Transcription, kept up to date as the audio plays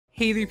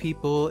Hey there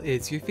people,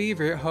 it's your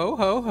favorite ho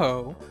ho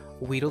ho,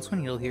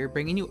 WeedleTwineedle here,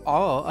 bringing you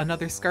all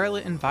another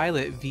Scarlet and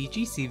Violet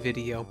VGC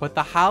video, but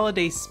the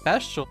holiday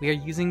special. We are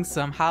using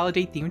some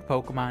holiday themed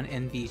Pokemon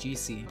in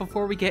VGC.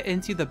 Before we get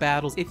into the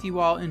battles, if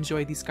you all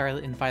enjoy the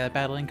Scarlet and Violet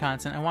battling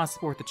content and want to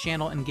support the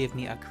channel and give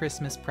me a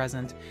Christmas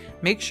present,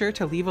 make sure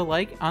to leave a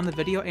like on the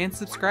video and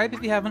subscribe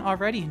if you haven't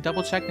already.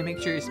 Double check to make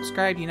sure you're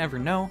subscribed, you never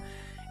know.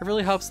 It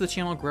really helps the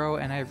channel grow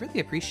and I really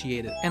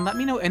appreciate it. And let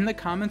me know in the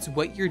comments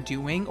what you're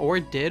doing or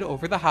did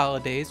over the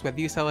holidays, whether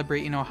you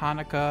celebrate,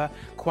 Hanukkah,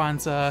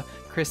 Kwanzaa,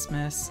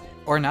 Christmas,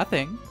 or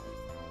nothing.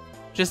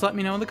 Just let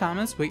me know in the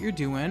comments what you're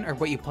doing or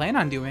what you plan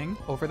on doing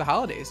over the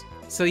holidays.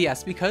 So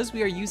yes, because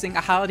we are using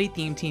a holiday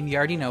theme team, you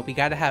already know, we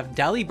gotta have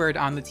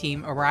Delibird on the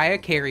team, Mariah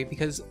Carey,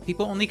 because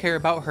people only care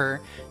about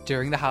her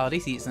during the holiday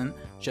season,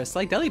 just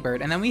like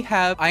Delibird. And then we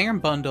have Iron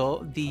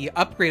Bundle, the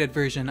upgraded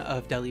version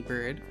of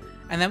Delibird.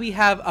 And then we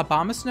have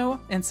Abomasnow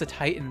and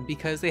Satitan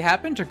because they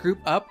happened to group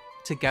up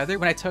together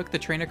when I took the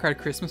trainer card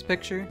Christmas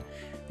picture.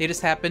 They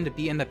just happened to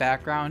be in the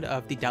background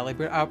of the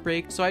Delibird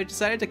outbreak, so I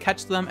decided to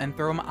catch them and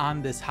throw them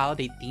on this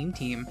holiday theme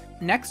team.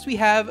 Next we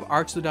have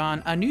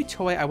Archlodon, a new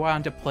toy I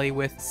wanted to play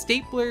with,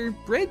 stapler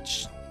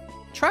bridge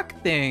truck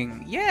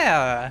thing.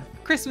 Yeah,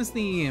 Christmas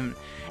theme.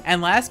 And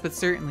last but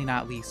certainly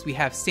not least, we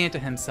have Santa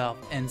himself,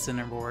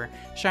 Incineroar.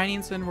 Shiny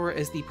Incineroar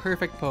is the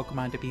perfect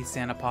Pokemon to be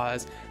Santa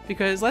Paws,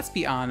 because let's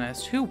be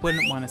honest, who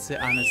wouldn't want to sit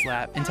on his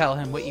lap and tell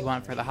him what you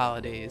want for the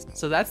holidays?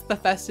 So that's the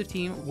festive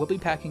team we'll be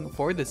packing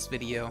for this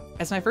video.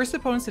 As my first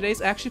opponent today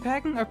is actually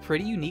packing a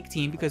pretty unique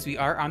team because we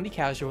are on the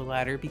casual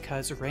ladder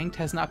because Ranked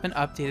has not been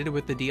updated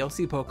with the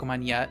DLC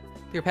Pokemon yet.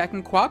 They're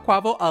packing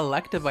Quaquaval,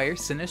 Electivire,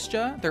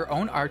 Sinistcha, their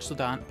own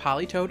Archlodon,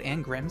 Politoed,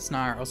 and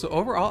Grimmsnarl, so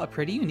overall a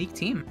pretty unique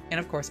team. And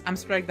of course, I'm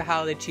spreading the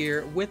holiday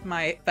cheer with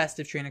my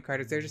festive trainer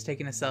cards. They're just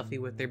taking a selfie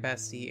with their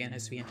bestie and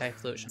his sweet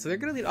Typhlosion. So they're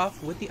going to lead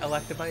off with the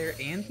Electivire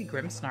and the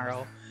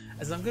Grimmsnarl,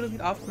 as I'm going to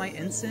lead off my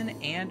Ensign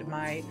and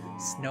my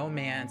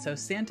Snowman. So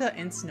Santa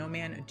and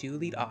Snowman do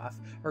lead off.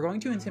 We're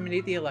going to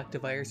intimidate the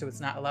Electivire so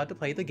it's not allowed to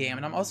play the game,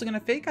 and I'm also going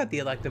to fake out the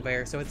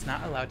Electivire so it's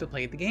not allowed to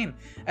play the game.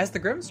 As the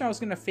Grimmsnarl is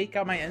going to fake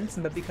out my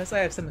Ensign, but because I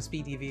have some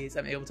speed EVs,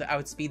 I'm able to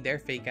outspeed their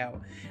fake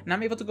out. And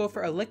I'm able to go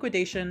for a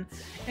Liquidation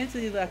into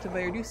the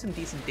Electivire, do some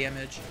decent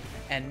damage,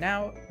 and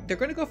now they're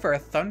going to go for a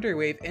Thunder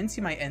Wave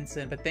into my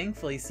Ensign, but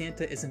thankfully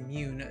Santa is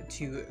immune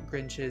to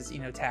Grinch's,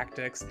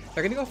 tactics.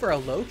 They're going to go for a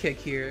Low Kick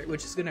here,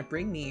 which is going to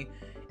bring me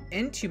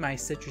into my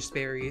Citrus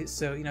Berry.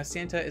 So,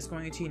 Santa is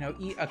going to,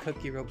 eat a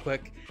cookie real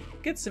quick,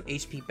 get some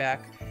HP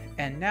back,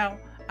 and now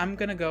I'm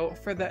going to go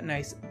for that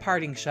nice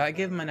parting shot,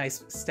 give him a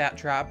nice stat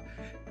drop,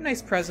 a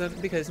nice present,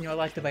 because,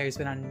 Electivire's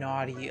been a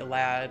naughty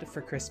lad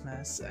for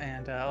Christmas,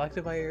 and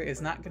Electivire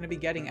is not going to be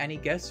getting any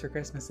gifts for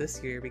Christmas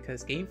this year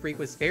because Game Freak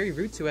was very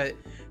rude to it.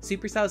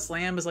 Supercell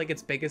Slam was like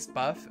its biggest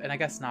buff, and I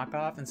guess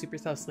knockoff, and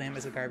Supercell Slam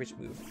is a garbage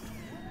move.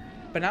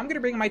 But now I'm going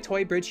to bring my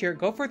Toy Bridge here,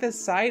 go for this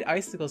side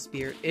Icicle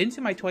Spear into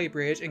my Toy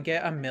Bridge and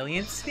get a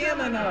million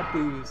stamina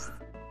boost.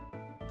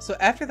 So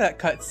after that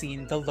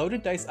cutscene, the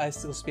Loaded Dice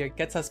Icicle Spear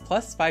gets us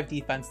 +5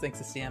 defense thanks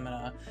to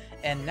stamina.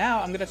 And now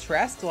I'm going to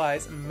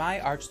Terastallize my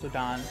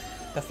Archlodon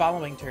the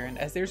following turn,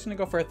 as they're just going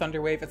to go for a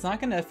Thunder Wave. It's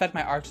not going to affect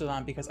my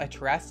Archlodon because I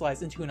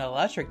Terastallize into an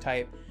Electric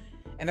type.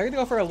 And they're going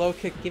to go for a Low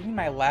Kick, giving me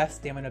my last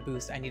stamina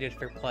boost I needed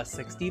for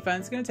 +6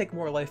 defense. Going to take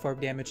more Life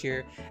Orb damage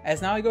here,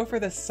 as now I go for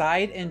the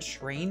side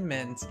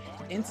entrainment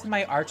into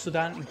my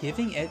Archlodon,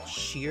 giving it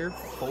sheer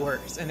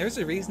force. And there's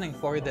a reasoning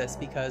for this,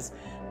 because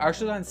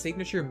Archlodon's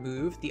signature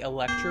move, the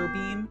Electro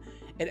Beam,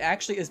 it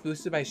actually is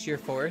boosted by sheer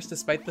force,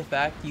 despite the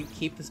fact you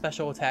keep the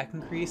special attack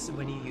increase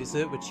when you use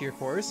it with sheer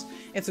force.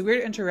 It's a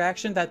weird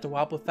interaction that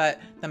Dwobblefett,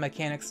 the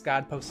mechanics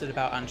god, posted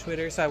about on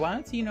Twitter, so I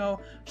wanted to,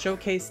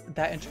 showcase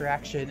that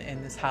interaction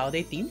in this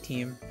holiday theme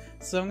team.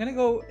 So I'm gonna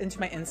go into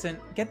my instant,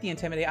 get the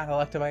Intimidate on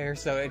Electivire,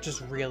 so it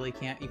just really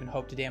can't even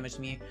hope to damage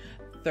me.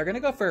 They're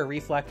gonna go for a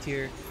Reflect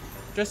here,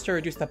 just to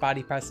reduce the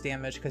body press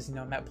damage, because,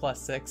 I'm at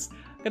 +6.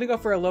 Gonna go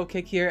for a Low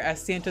Kick here,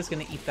 as Santa's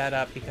gonna eat that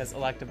up because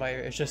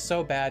Electivire is just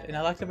so bad, and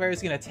Electivire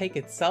is gonna take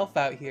itself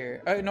out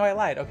here. Oh, no, I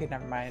lied. Okay,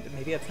 never mind.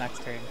 Maybe it's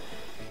next turn.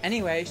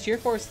 Anyway, Sheer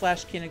Force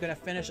Slash Kin are gonna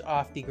finish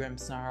off the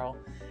Grimmsnarl,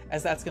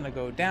 as that's gonna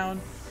go down,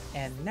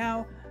 and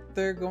now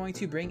they're going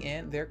to bring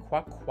in their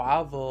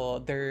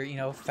Quaquaval, their,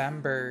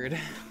 Fembird.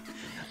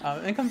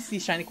 In comes the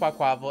shiny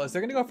Quaquaval, as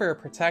they're gonna go for a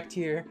Protect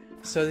here.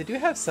 So they do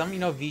have some,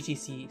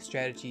 VGC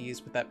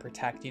strategies with that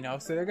Protect,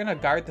 so they're gonna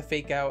guard the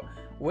fake out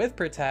with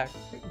Protect.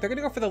 They're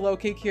gonna go for the Low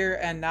Kick here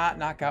and not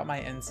knock out my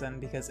Ensign,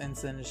 because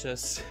Ensign is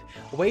just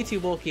way too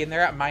bulky and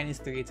they're at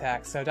 -3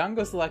 attacks. So down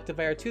goes the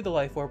Electivire to the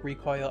Life Orb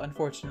recoil,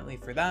 unfortunately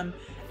for them,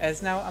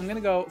 as now I'm gonna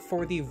go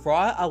for the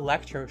raw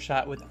Electro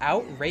Shot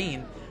without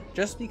Rain,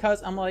 just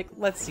because I'm like,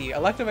 let's see,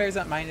 Electivire's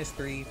at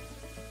 -3.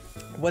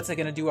 What's it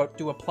gonna do?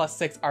 Do a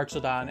 +6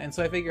 Archlodon, and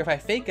so I figure if I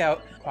fake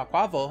out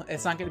Quaquaval,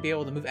 it's not gonna be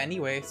able to move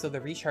anyway, so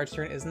the recharge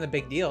turn isn't a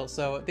big deal.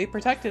 So they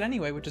protect it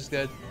anyway, which is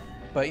good.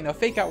 But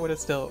fake out would have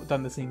still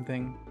done the same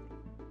thing.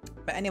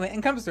 But anyway,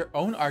 in comes their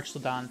own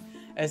Archlodon,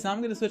 As now I'm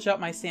going to switch out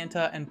my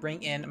Santa and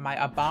bring in my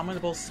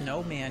Abominable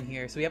Snowman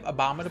here. So we have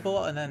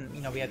Abominable, and then,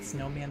 you know, we had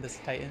Snowman, this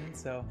Titan,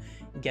 so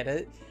get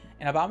it.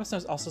 And Abominable Snow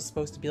is also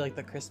supposed to be like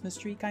the Christmas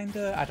tree,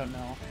 kinda. I don't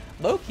know.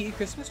 Low-key,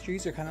 Christmas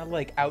trees are kind of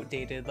like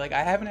outdated. Like,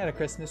 I haven't had a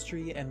Christmas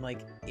tree in like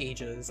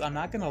ages. I'm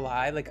not gonna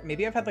lie. Like,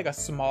 maybe I've had like a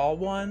small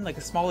one, like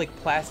a small like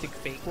plastic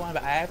fake one,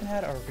 but I haven't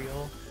had a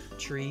real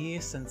tree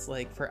since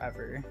like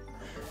forever.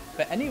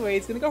 But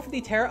anyways, gonna go for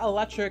the Terra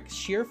Electric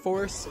Sheer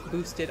Force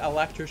boosted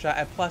Electro Shot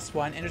at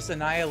 +1 and just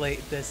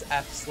annihilate this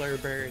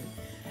Delibird.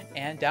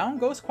 And down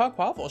goes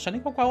Quaquaval. Shiny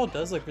Quaquaval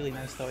does look really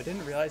nice though. I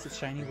didn't realize its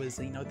shiny was,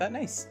 you know, that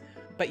nice.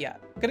 But yeah,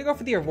 I'm gonna go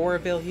for the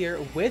Auroraville here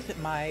with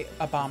my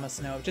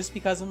Abomasnow, just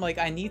because I'm like,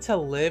 I need to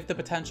live the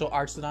potential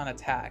Archdon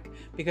attack,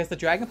 because the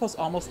Dragon Pulse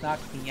almost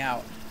knocked me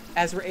out.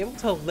 As we're able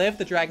to live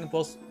the Dragon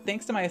Pulse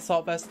thanks to my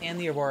Assault Vest and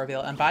the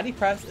Auroraville, and Body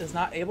Press is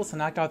not able to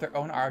knock out their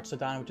own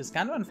Archdon, which is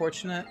kind of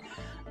unfortunate.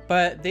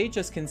 But they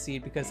just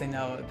concede because they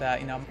know that,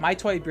 you know, my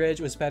toy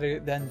bridge was better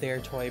than their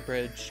toy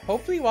bridge.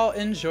 Hopefully you all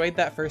enjoyed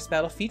that first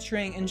battle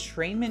featuring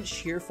Entrainment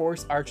Sheer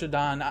Force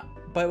Archdon,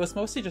 but it was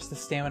mostly just the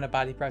stamina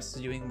Body Press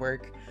doing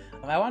work.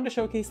 I wanted to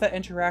showcase that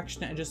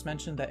interaction and just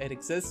mention that it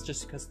exists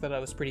just because I thought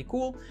it was pretty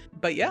cool.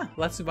 But yeah,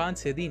 let's move on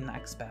to the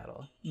next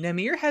battle.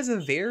 Namir has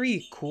a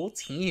very cool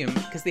team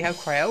because they have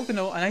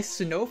Cryogonal, a nice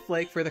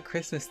snowflake for the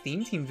Christmas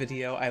theme team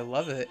video. I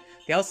love it.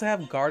 They also have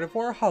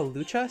Gardevoir,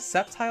 Hawlucha,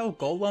 Sceptile,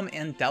 Golem,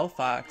 and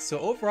Delphox. So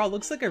overall,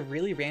 looks like a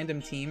really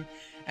random team.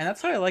 And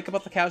that's what I like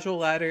about the casual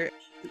ladder.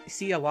 You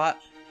see a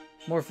lot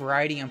more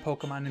variety in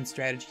Pokemon and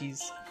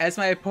strategies, as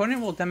my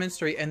opponent will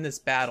demonstrate in this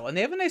battle. And they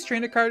have a nice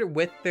trainer card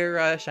with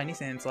their shiny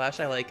Sandslash.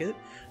 I like it.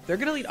 They're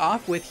gonna lead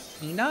off with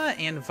Hina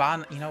and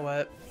Von. You know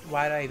what?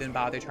 Why did I even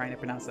bother trying to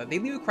pronounce that? They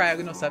lead with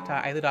Cryogonal,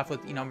 Sceptile. I lead off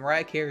with, you know,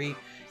 Mariah Carey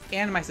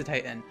and my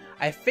Titan.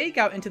 I fake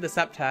out into the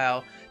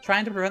Sceptile,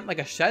 trying to prevent like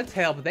a Shed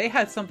Tail, but they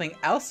had something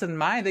else in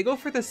mind. They go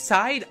for the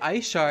side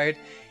Ice Shard,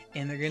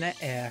 and they're gonna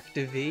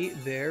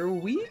activate their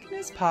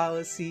weakness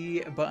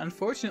policy. But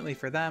unfortunately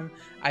for them,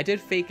 I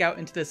did fake out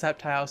into the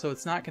Sceptile, so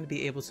it's not gonna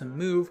be able to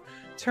move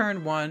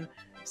turn 1.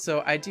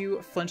 So I do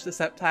flinch the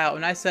Sceptile,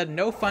 and I said,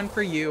 no fun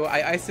for you.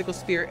 I Icicle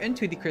Spear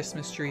into the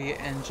Christmas tree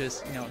and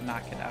just, you know,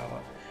 knock it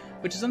out.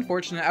 Which is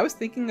unfortunate. I was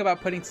thinking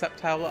about putting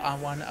Sceptile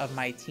on one of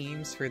my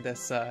teams for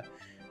this,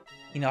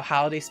 you know,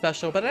 holiday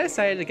special, but I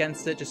decided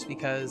against it just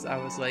because I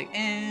was like,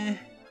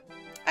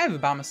 I have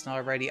Abomasnow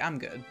already, I'm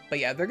good. But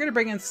yeah, they're gonna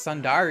bring in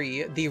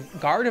Sundari, the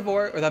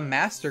Gardevoir, or the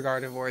Master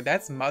Gardevoir.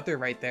 That's Mother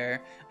right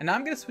there. And now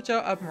I'm gonna switch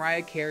out of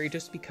Mariah Carey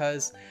just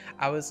because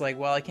I was like,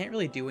 well, I can't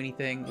really do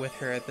anything with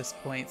her at this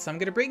point. So I'm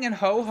gonna bring in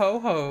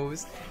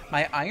Ho-Ho-Ho's,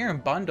 my Iron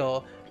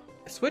Bundle,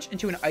 switch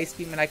into an Ice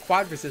Beam, and I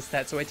quad resist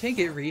that, so I take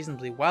it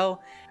reasonably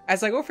well.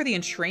 As I go for the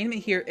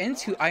entrainment here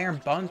into Iron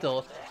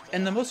Bundle,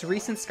 in the most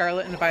recent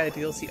Scarlet and Violet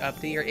DLC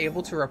update, you're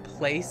able to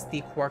replace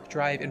the Quark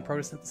Drive and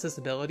Photosynthesis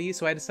ability,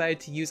 so I decided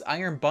to use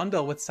Iron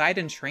Bundle with side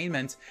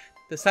entrainment,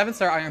 the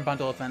 7-star Iron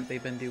Bundle event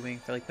they've been doing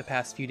for like the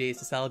past few days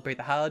to celebrate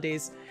the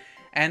holidays.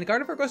 And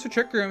Gardevoir goes for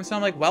Trick Room, so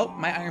I'm like, well,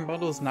 my Iron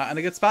Bundle is not in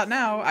a good spot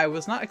now. I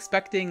was not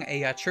expecting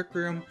a Trick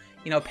Room,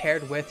 you know,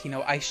 paired with, you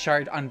know, Ice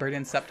Shard,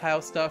 Unburdened,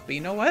 Sceptile stuff, but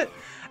you know what?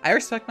 I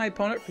respect my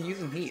opponent for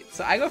using Heat.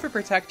 So I go for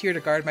Protect here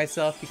to guard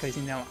myself because,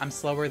 you know, I'm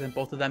slower than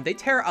both of them. They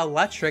Terra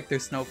Electric their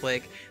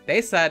Snowflake.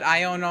 They said,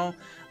 Iono,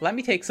 let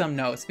me take some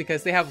notes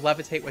because they have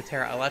Levitate with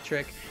Terra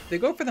Electric. They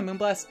go for the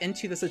Moonblast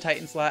into the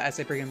Titan slot as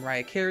I bring in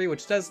Mariah Carey,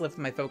 which does lift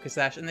my Focus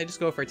Sash, and they just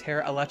go for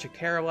Terra Electric,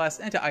 Terra Blast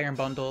into Iron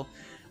Bundle,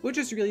 which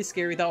is really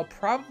scary. That'll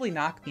probably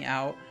knock me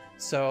out.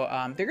 So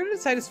they're going to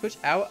decide to switch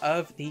out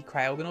of the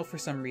Cryogonal for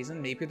some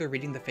reason. Maybe they're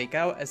reading the fake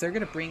out as they're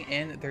going to bring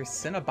in their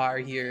Cinnabar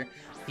here,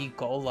 the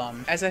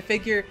Golem. As I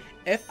figure,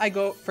 if I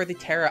go for the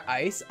Terra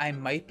Ice, I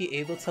might be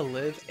able to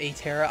live a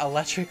Terra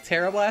Electric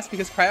Terra Blast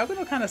because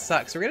Cryogonal kind of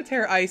sucks. So we're going to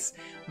Terra Ice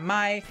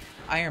my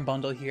Iron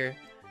Bundle here.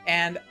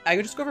 And I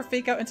could just go for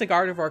Fake Out into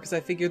Gardevoir because I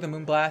figure the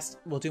Moonblast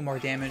will do more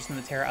damage than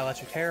the Terra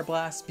Electric Terra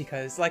Blast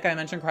because, like I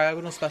mentioned,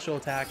 Cryogonal special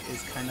attack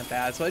is kind of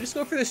bad. So I just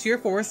go for the Sheer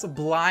Force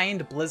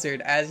Blind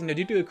Blizzard as, you know,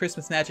 due to a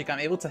Christmas magic, I'm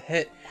able to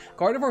hit.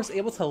 Gardevoir is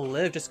able to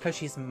live just because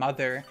she's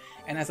Mother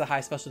and has a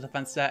high special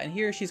defense stat. And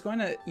here she's going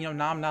to, you know,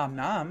 nom nom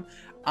nom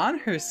on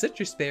her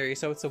Citrus Berry.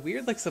 So it's a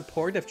weird, like,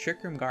 supportive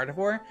Trick Room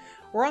Gardevoir.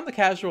 We're on the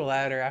casual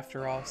ladder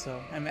after all,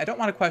 so I mean, I don't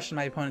want to question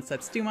my opponent's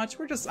sets too much.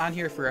 We're just on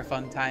here for a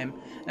fun time.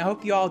 And I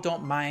hope you all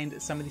don't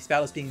mind some of these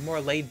battles being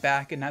more laid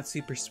back and not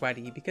super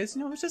sweaty because,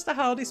 you know, it's just a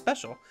holiday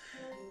special.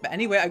 But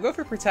anyway, I go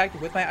for Protect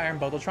with my Iron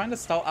Bundle, trying to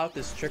stall out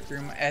this Trick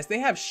Room as they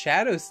have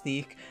Shadow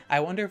Sneak. I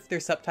wonder if their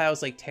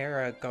Sceptiles like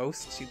Terra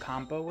Ghost to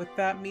combo with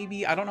that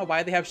maybe. I don't know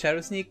why they have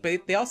Shadow Sneak,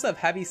 but they also have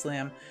Heavy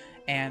Slam.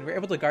 And we're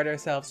able to guard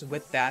ourselves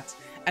with that.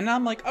 And now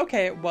I'm like,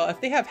 okay, well,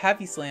 if they have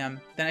Heavy Slam,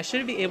 then I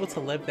should be able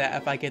to live that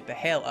if I get the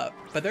Hail up.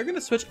 But they're going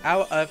to switch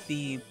out of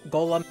the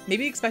Golem.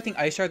 Maybe expecting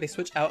Ice Shard, they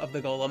switch out of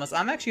the Golem. So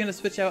I'm actually going to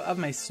switch out of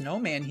my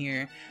Snowman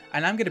here.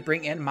 And I'm going to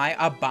bring in my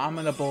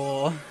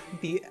Abominable,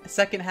 the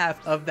second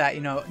half of that,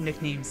 you know,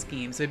 nickname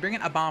scheme. So we bring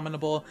in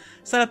Abominable,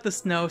 set up the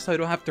Snow so I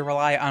don't have to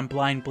rely on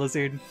Blind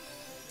Blizzard.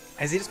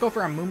 As they just go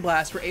for a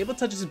Moonblast, we're able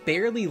to just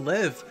barely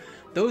live.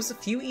 Those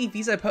few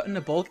EVs I put in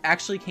the bulk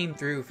actually came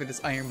through for this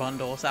Iron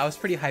Bundle, so I was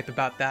pretty hyped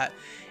about that.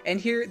 And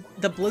here,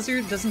 the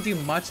Blizzard doesn't do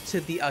much to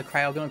the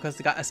Cryogonal because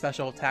they got a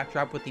special attack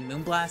drop with the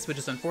Moonblast, which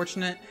is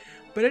unfortunate.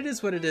 But it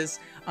is what it is.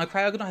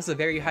 Cryogonal has a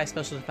very high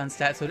special defense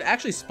stat, so it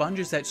actually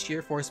sponges that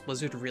Sheer Force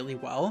Blizzard really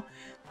well.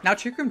 Now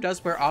Trick Room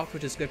does wear off,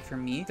 which is good for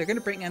me. They're going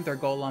to bring in their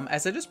Golem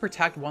as I just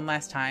protect one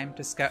last time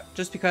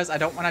just because I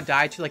don't want to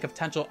die to like a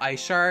potential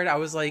Ice Shard. I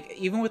was like,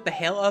 even with the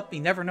Hail up, you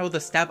never know, the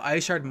stab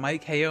Ice Shard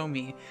might KO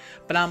me.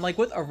 But I'm like,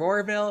 with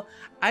Aurora Veil,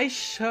 I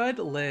should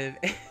live.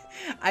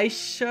 I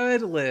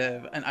should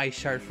live an Ice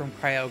Shard from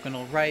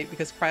Cryogonal, right?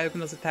 Because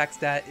Cryogonal's attack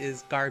stat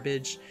is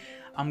garbage.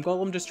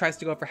 Golem just tries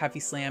to go for Heavy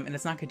Slam, and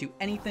it's not going to do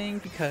anything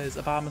because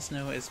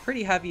Abomasnow is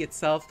pretty heavy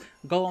itself.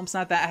 Golem's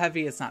not that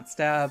heavy, it's not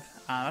stab.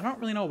 I don't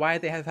really know why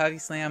they have Heavy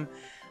Slam,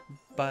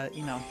 but,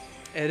 you know,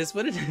 it is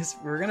what it is.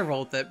 We're going to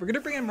roll with it. We're going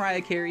to bring in Mariah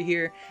Carey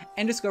here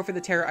and just go for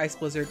the Terra Ice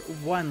Blizzard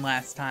one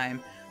last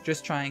time.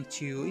 Just trying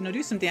to, you know,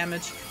 do some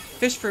damage.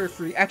 Fish for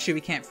free. Actually,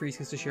 we can't freeze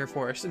because of Sheer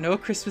Force. No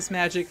Christmas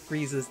magic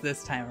freezes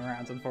this time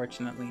around,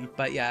 unfortunately.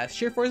 But yeah,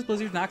 Sheer Force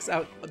Blizzard knocks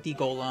out the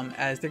Golem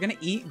as they're going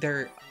to eat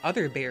their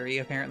other berry,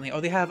 apparently.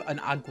 Oh, they have an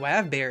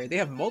Aguav berry. They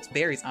have multiple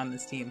berries on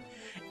this team.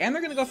 And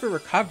they're going to go for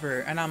Recover.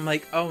 And I'm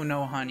like, oh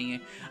no,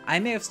 honey. I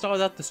may have stalled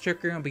out the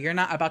Trick Room, but you're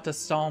not about to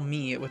stall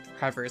me with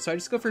Recover. So I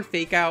just go for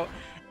Fake Out.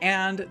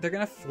 And they're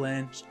going to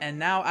flinch. And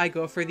now I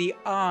go for the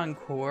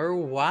Encore.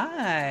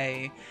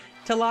 Why?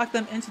 To lock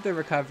them into the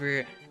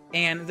Recover,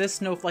 and this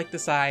Snowflake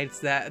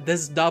decides that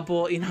this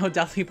double, you know,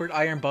 Delibird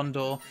Iron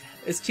Bundle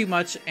is too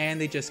much, and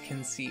they just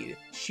concede.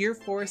 Sheer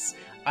Force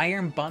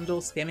Iron Bundle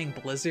spamming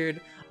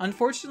Blizzard.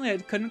 Unfortunately, I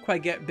couldn't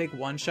quite get big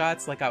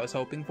one-shots like I was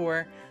hoping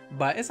for,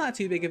 but it's not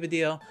too big of a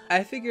deal.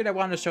 I figured I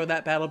wanted to show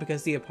that battle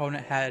because the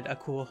opponent had a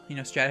cool, you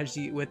know,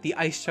 strategy with the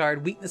Ice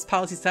Shard, Weakness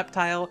Policy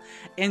Sceptile,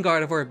 and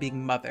Gardevoir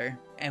being Mother.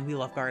 And we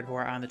love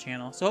Gardevoir on the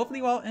channel. So hopefully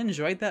you all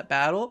enjoyed that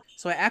battle.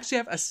 So I actually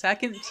have a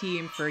second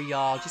team for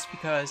y'all just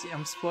because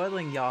I'm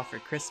spoiling y'all for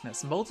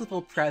Christmas.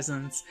 Multiple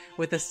presents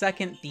with a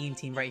second theme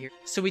team right here.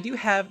 So we do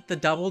have the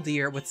Double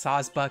Deer with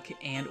Sawsbuck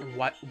and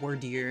What Were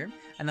Deer.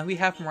 And then we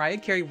have Mariah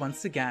Carey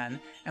once again.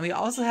 And we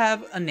also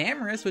have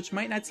Enamorous, which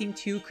might not seem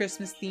too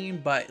Christmas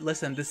themed, but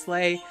listen, the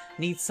sleigh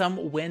needs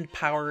some wind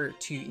power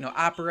to, you know,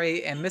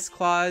 operate, and Miss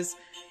Claus.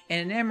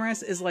 And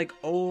Enamorous is like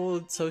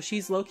old, so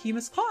she's low-key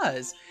Miss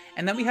Claus.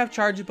 And then we have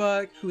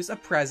Charjabug, who's a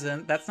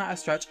present. That's not a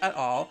stretch at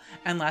all.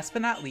 And last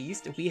but not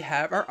least, we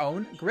have our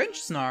own Grinch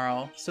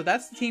Snarl. So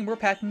that's the team we're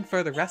packing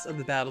for the rest of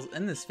the battles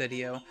in this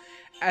video.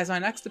 As my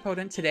next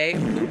opponent today,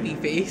 Loopy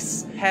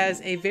Face,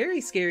 has a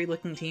very scary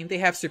looking team. They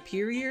have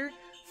Superior,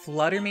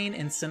 Fluttermane,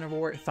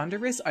 Incineroar,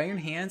 Thundurus, Iron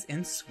Hands,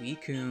 and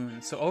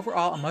Suicune. So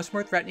overall, a much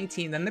more threatening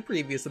team than the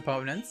previous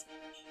opponents.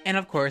 And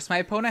of course, my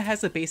opponent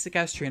has a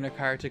basic-ass trainer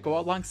card to go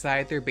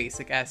alongside their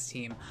basic-ass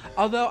team.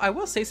 Although, I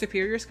will say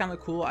Superior is kind of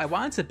cool. I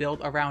wanted to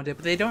build around it,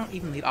 but they don't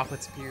even lead off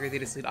with Superior. They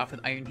just lead off with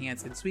Iron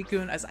Hands and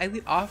Suicune, as I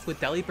lead off with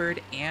Delibird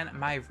and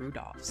my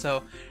Rudolph.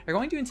 So, we're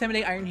going to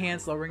Intimidate Iron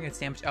Hands, lowering its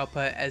damage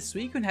output, as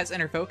Suicune has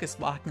Inner Focus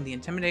blocking the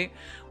Intimidate,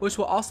 which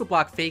will also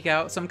block Fake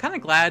Out. So I'm kind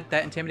of glad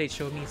that Intimidate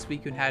showed me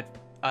Suicune had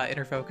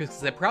Inner Focus,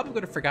 because I probably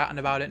would have forgotten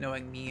about it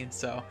knowing me.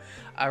 So,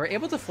 we're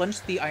able to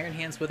flinch the Iron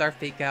Hands with our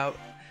Fake Out,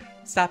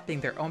 stopping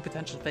their own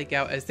potential Fake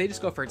Out as they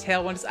just go for a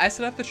Tailwind. I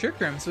set up the Trick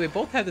Room, so we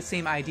both have the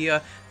same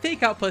idea,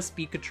 Fake Out plus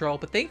Speed Control,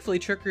 but thankfully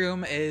Trick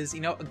Room is,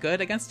 you know, good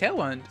against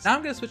Tailwind. Now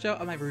I'm going to switch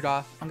out on my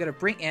Rudolph. I'm going to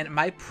bring in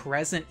my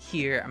present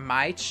here,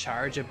 my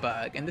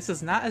Charjabug, and this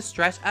is not a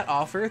stretch at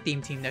all for a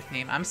theme team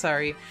nickname. I'm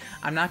sorry.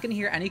 I'm not going to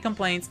hear any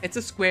complaints. It's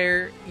a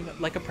square, you know,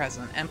 like a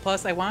present, and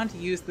plus I wanted to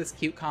use this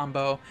cute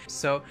combo,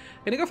 so I'm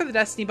going to go for the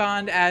Destiny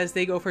Bond as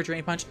they go for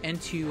Drain Punch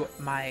into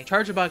my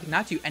Charjabug,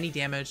 not do any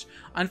damage.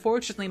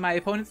 Unfortunately, my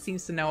opponent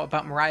seems to know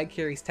about Mariah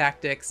Carey's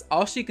tactics.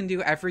 All she can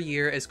do every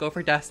year is go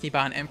for Destiny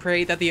Bond and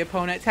pray that the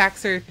opponent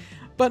attacks her.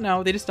 But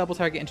no, they just double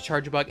target into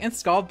Charjabug and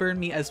Scald burn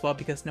me as well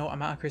because no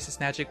amount of Christmas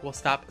magic will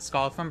stop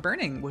Scald from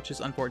burning, which is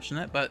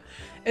unfortunate, but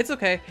it's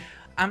okay.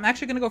 I'm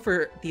actually going to go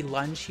for the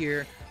Lunge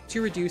here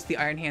to reduce the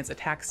Iron Hands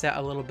attack stat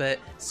a little bit.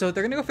 So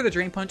they're going to go for the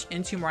Drain Punch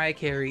into Mariah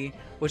Carey,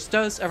 which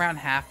does around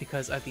half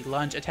because of the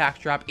Lunge attack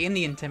drop and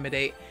the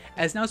Intimidate,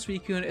 as now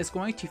Suicune is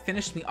going to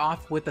finish me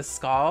off with a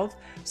Scald.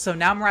 So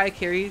now Mariah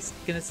Carey's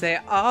going to say,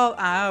 all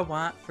I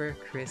want for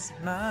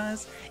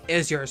Christmas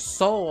is your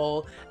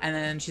soul, and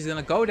then she's going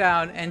to go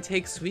down and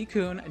take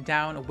Suicune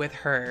down with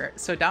her.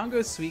 So down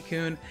goes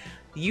Suicune.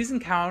 The use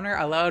encounter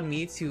allowed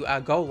me to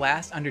go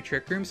last under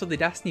Trick Room, so the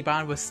Destiny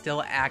Bond was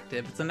still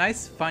active. It's a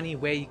nice, funny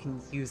way you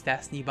can use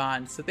Destiny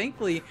Bond. So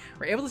thankfully,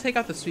 we're able to take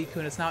out the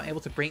Suicune. It's now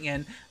able to bring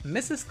in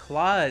Mrs.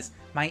 Claus,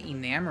 my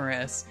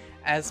Enamorous,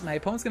 as my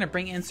opponent's going to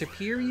bring in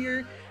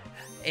Superior.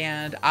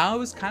 And I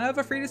was kind of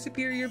afraid of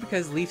Superior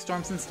because Leaf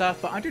Storms and stuff,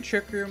 but under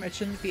Trick Room, it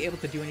shouldn't be able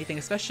to do anything,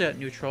 especially at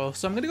neutral.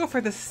 So I'm going to go for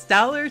the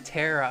Stellar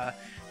Terra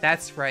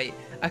That's right,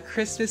 a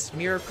Christmas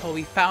miracle.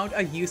 We found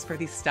a use for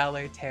the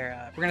Stellar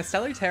Terra. We're gonna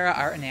Stellar Terra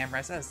our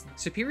Enamorus as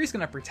Superior's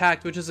gonna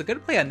protect, which is a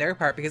good play on their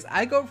part because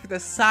I go for the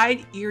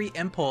side Eerie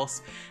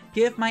Impulse,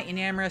 give my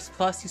Enamorus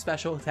 +2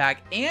 special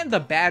attack and the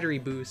battery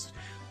boost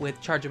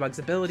with Charjabug's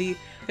ability.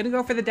 Gonna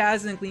go for the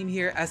Dazzling Gleam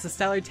here as the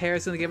Stellar Terra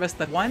is gonna give us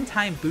the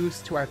one-time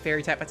boost to our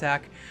Fairy type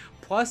attack,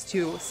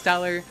 +2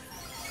 Stellar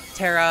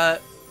Terra,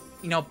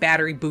 you know,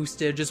 battery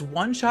boosted, just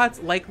one-shots,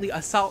 likely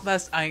Assault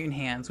Vest, Iron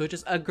Hands, which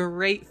is a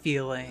great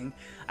feeling.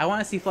 I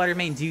want to see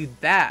Fluttermane do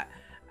that.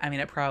 I mean,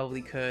 it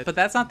probably could, but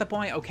that's not the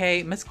point,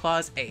 okay? Miss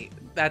Claws 8,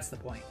 that's the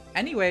point.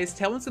 Anyways,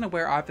 Tailwind's gonna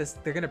wear off this,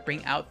 they're gonna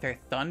bring out their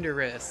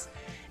Thundurus.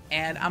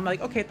 And I'm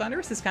like, okay,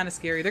 Thundurus is kind of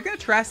scary. They're going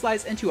to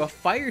Terastallize into a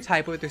Fire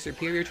type with their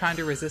Superior trying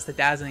to resist the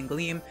Dazzling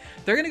Gleam.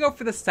 They're going to go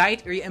for the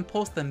Side Eerie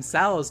Impulse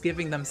themselves,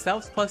 giving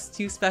themselves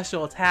 +2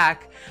 special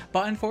attack.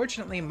 But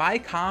unfortunately, my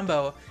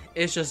combo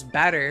is just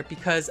better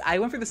because I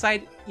went for the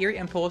Side Eerie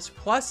Impulse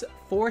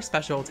 +4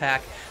 special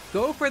attack,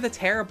 go for the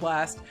Terra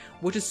Blast,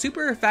 which is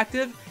super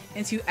effective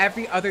into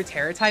every other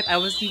Terra type. I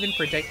wasn't even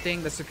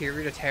predicting the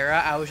Superior to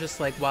Terra. I was just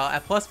like, well,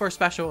 at +4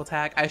 special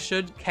attack, I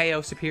should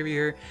KO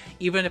Superior,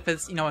 even if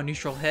it's, you know, a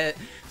neutral hit.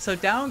 So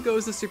down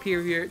goes the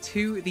Superior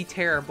to the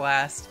Terra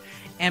Blast.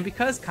 And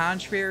because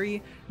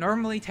Contrary,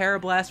 normally Terra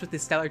Blast with the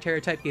Stellar Terra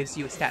type gives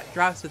you a stat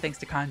drop, so thanks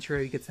to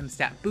Contrary you get some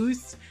stat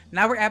boosts.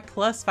 Now we're at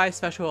 +5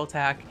 special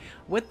attack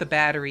with the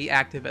battery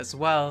active as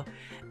well,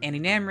 and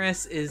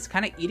Enamorus is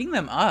kind of eating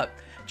them up.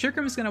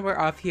 Chircrum's gonna wear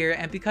off here,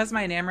 and because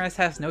my Enamorus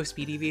has no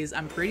speed EVs,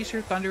 I'm pretty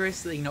sure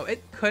Thundurus, you know,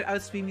 it could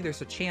outspeed me,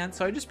 there's a chance,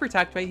 so I just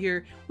protect right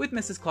here with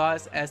Mrs.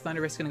 Claus, as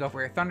Thundurus is gonna go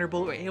for a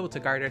Thunderbolt. We're able to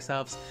guard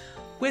ourselves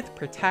with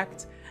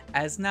Protect,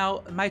 as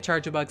now my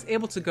Charjabug's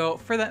able to go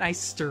for that nice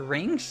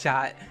String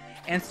Shot.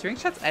 And String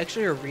Shot's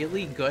actually a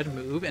really good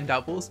move in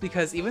doubles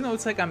because even though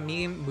it's like a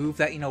meme move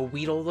that, you know,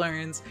 Weedle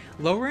learns,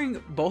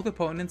 lowering both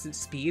opponents'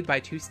 speed by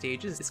 2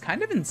 stages is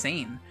kind of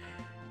insane.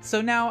 So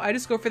now I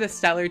just go for the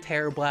Stellar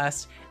Terra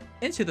Blast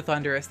into the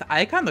Thundurus. The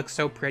icon looks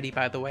so pretty,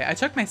 by the way. I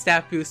took my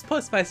stat boost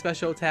 +5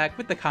 special attack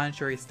with the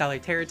Contrary Stellar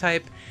Terra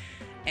type.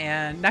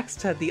 And next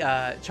to the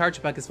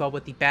Charjabug as well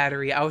with the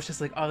battery, I was just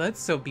like, oh, that's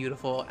so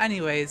beautiful.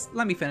 Anyways,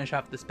 let me finish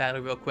off this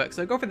battle real quick.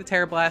 So I go for the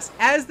Terra Blast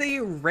as they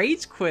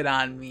Rage Quit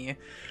on me.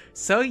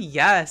 So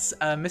yes,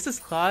 Mrs.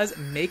 Claus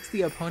makes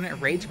the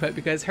opponent Rage Quit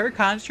because her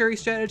Contrary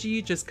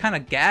strategy just kind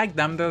of gagged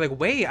them. They're like,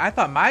 wait, I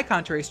thought my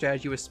Contrary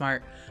strategy was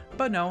smart.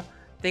 But no,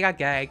 they got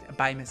gagged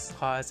by Mrs.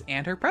 Claus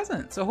and her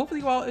present. So hopefully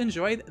you all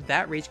enjoyed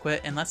that Rage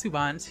Quit, and let's move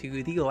on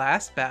to the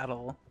last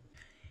battle.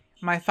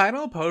 My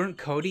final opponent,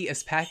 Cody,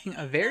 is packing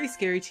a very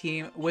scary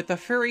team with a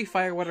Furry,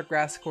 Firewater,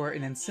 Grass Core,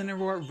 and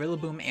Incineroar,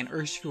 Rillaboom, and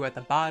Urshifu at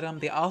the bottom.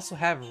 They also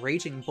have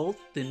Raging Bolt,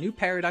 the new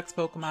Paradox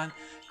Pokemon,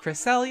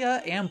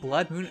 Cresselia, and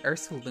Blood Moon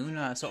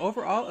Ursaluna. So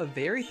overall, a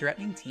very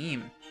threatening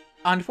team.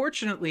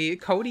 Unfortunately,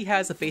 Cody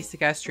has a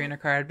basic ass trainer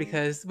card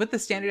because with the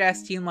standard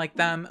ass team like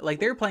them, like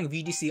they're playing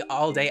VGC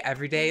all day,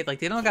 every day. Like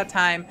they don't got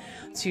time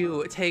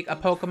to take a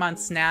Pokemon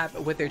Snap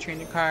with their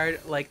trainer card.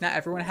 Like not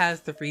everyone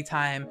has the free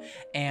time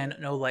and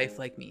no life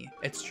like me.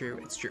 It's true,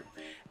 it's true.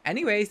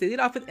 Anyways, they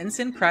lead off with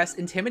Instant Crest,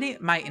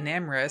 Intimidate my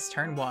Enamorus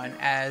turn 1,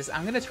 as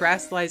I'm going to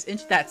Terastallize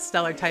into that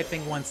Stellar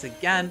typing once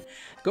again,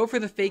 go for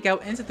the Fake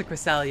Out into the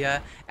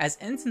Cresselia, as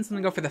Instant's going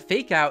to go for the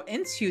Fake Out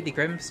into the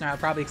Grimmsnarl,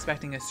 probably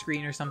expecting a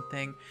screen or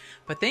something,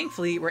 but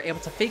thankfully we're able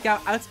to Fake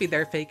Out, outspeed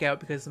their Fake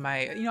Out because of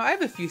my, you know, I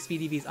have a few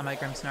speed EVs on my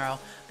Grimmsnarl.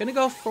 Gonna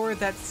go for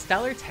that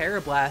Stellar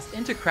Terra Blast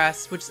into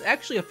Crest, which is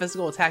actually a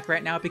physical attack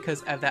right now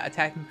because of that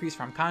attack increase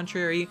from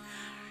Contrary.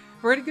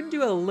 We're going to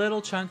do a little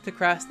chunk to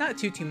Crest, not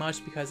too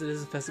much because it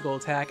is a physical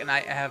attack, and I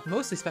have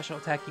mostly special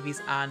attack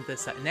EVs on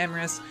this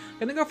Enamorus.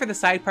 Gonna go for the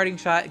Side Parting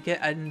Shot, get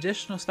an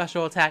additional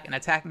special attack and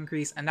attack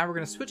increase, and now we're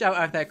going to switch out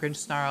of that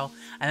Grimmsnarl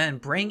and then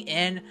bring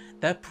in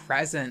the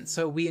Present.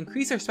 So we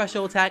increase our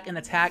special attack and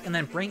attack and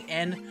then bring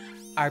in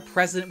our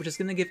Present, which is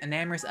going to give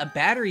Enamorus a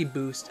battery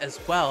boost as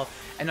well.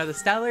 And now the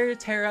Stellar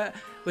Terra,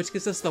 which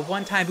gives us the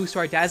one-time boost to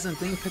our Dazzling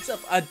Gleam, puts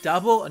up a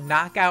double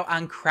knockout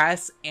on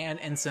Crest and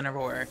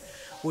Incineroar,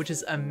 which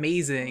is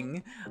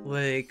amazing.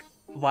 Like,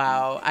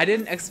 wow. I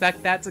didn't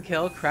expect that to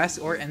kill Crest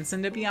or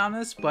Incin, to be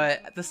honest,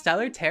 but the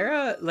Stellar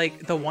Terra,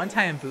 like, the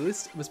one-time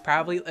boost was it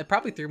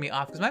probably threw me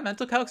off, because my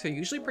mental calcs are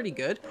usually pretty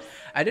good.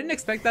 I didn't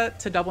expect that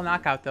to double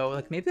knockout, though.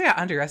 Like, maybe I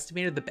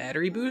underestimated the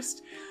battery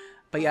boost.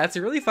 But yeah, it's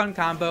a really fun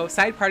combo.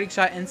 Side Parting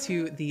Shot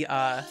into the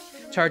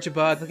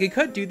Charjabug. Like, you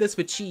could do this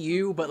with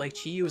Chi-Yu, but like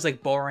Chi-Yu is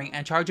like boring,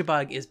 and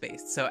Charjabug is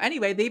based. So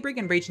anyway, they bring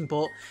in Raging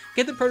Bolt,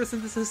 get the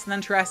Photosynthesis, and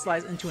then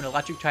Terastallize into an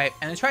Electric type,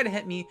 and they try to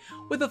hit me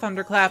with a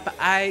Thunderclap. But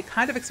I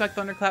kind of expect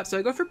Thunderclap, so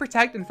I go for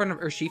Protect in front of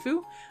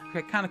Urshifu.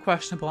 Okay, kind of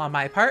questionable on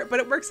my part, but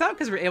it works out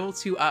because we're able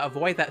to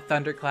avoid that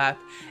Thunderclap.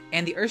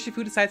 And the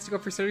Urshifu decides to go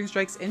for Surging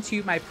Strikes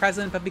into my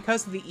Present, but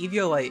because of the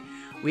Eviolite,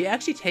 we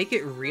actually take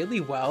it really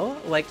well.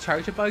 Like,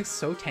 Charjabug's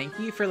so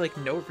tanky for like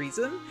no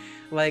reason.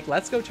 Like,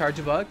 let's go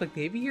Charjabug. Like,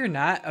 maybe you're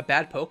not a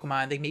bad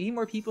Pokemon. Like, maybe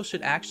more people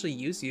should actually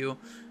use you.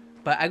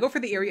 But I go for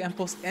the Area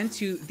Impulse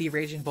into the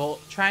Raging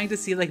Bolt, trying to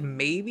see like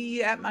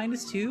maybe at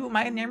 -2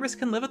 my Enamorus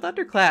can live a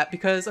Thunderclap,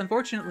 because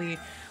unfortunately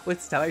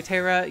with Stellar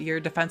Terra your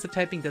defensive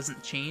typing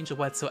doesn't change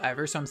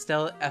whatsoever, so I'm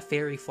still a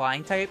Fairy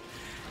Flying type.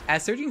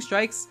 As Surging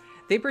Strikes,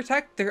 they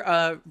protect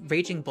their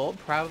Raging Bolt,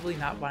 probably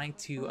not wanting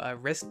to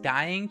risk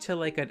dying to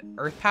like an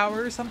Earth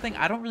Power or something.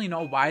 I don't really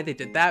know why they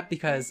did that,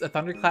 because a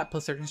Thunderclap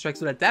plus Surging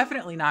Strikes would have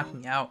definitely knocked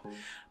me out.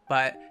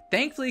 But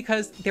thankfully,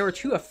 because they were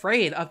too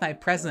afraid of my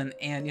present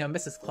and, you know,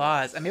 Mrs.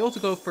 Claus, I'm able to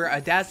go for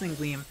a Dazzling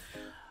Gleam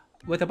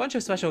with a bunch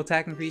of special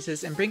attack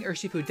increases and bring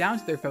Urshifu down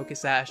to their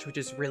Focus Sash, which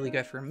is really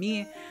good for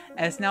me,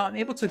 as now I'm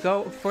able to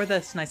go for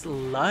this nice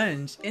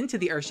lunge into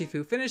the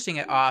Urshifu, finishing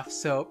it off.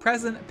 So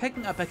present,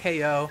 picking up a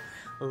KO,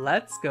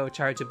 let's go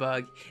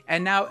Charge-a-Bug.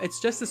 And now it's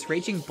just this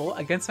Raging Bolt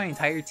against my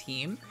entire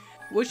team,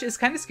 which is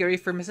kind of scary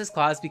for Mrs.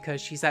 Claus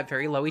because she's at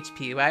very low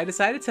HP, but I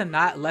decided to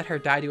not let her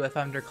die to a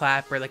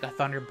Thunderclap or like a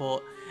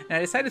Thunderbolt. And I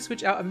decided to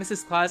switch out of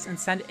Mrs. Claus and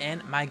send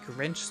in my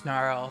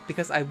Grinchnarl,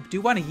 because I do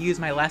want to use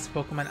my last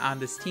Pokemon on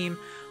this team.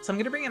 So I'm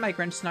going to bring in my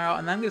Grinchnarl,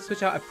 and then I'm going to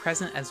switch out a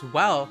Present as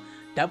well.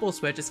 Double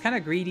switch. It's kind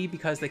of greedy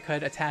because they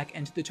could attack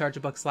into the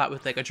Charge-a-Bug slot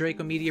with like a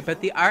Draco Meteor,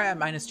 but they are at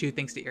 -2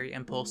 thanks to Area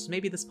Impulse, so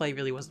maybe this play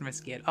really wasn't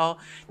risky at all.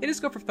 They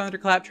just go for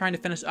Thunderclap, trying to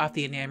finish off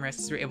the Enamorus,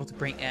 as we're able to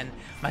bring in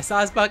my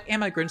Sawsbuck and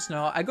my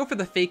Grinchnarl. I go for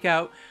the Fake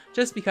Out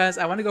just because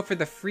I want to go for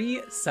the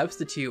free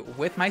substitute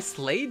with my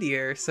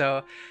Sladeer.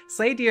 So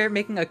Sladeer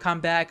making a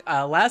comeback.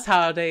 Last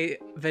holiday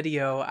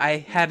video, I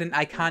had an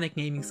iconic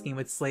naming scheme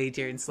with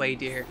Sladeer and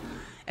Sladeer.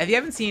 If you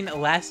haven't seen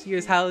last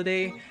year's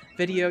holiday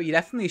video, you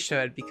definitely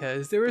should,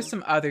 because there were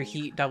some other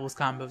Heat doubles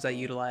combos I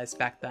utilized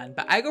back then.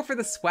 But I go for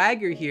the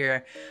Swagger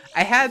here.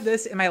 I had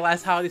this in my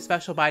last holiday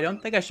special, but I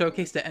don't think I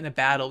showcased it in a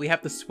battle. We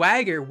have the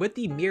Swagger with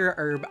the Mirror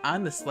Herb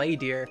on the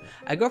Sladeer.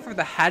 I go for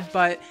the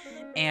Headbutt,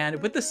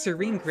 and with the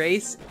Serene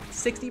Grace,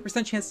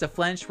 60% chance to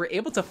flinch. We're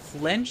able to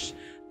flinch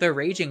the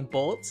Raging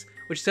Bolt,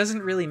 which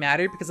doesn't really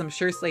matter because I'm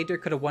sure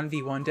Sladeer could have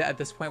 1v1'd it at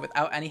this point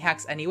without any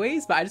hacks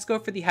anyways, but I just go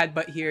for the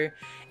Headbutt here.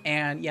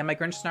 And yeah, my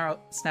Grinchnarl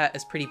stat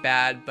is pretty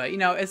bad, but you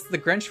know, it's the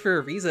Grinch for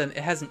a reason. It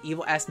has an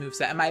evil-ass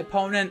moveset, and my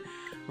opponent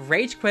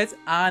rage quits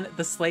on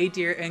the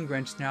Sladeer and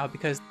Grinchnarl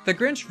because the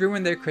Grinch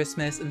ruined their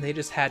Christmas and they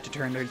just had to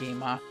turn their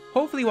game off.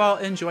 Hopefully you all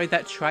enjoyed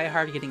that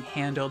try-hard getting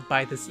handled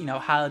by this, you know,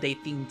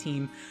 holiday-themed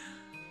team.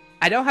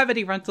 I don't have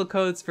any rental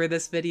codes for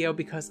this video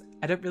because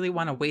I don't really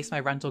want to waste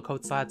my rental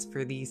code slots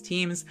for these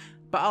teams,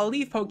 but I'll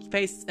leave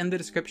Pokepastes in the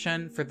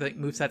description for the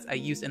movesets I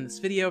used in this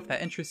video if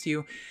that interests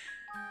you.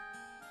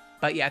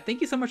 But yeah,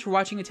 thank you so much for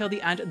watching until the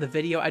end of the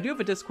video. I do have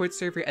a Discord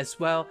server as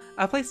well,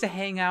 a place to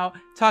hang out,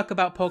 talk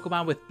about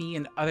Pokemon with me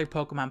and other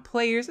Pokemon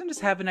players, and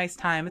just have a nice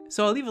time.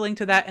 So I'll leave a link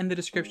to that in the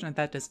description if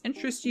that does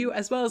interest you,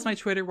 as well as my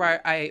Twitter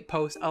where I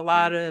post a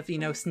lot of, you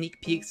know,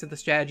 sneak peeks of the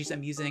strategies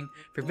I'm using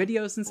for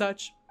videos and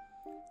such.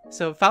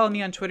 So follow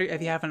me on Twitter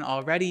if you haven't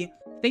already.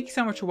 Thank you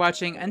so much for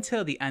watching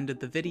until the end of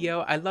the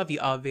video. I love you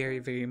all very,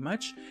 very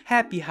much.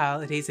 Happy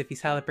holidays if you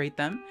celebrate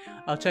them.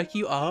 I'll check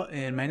you all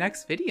in my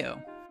next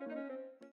video.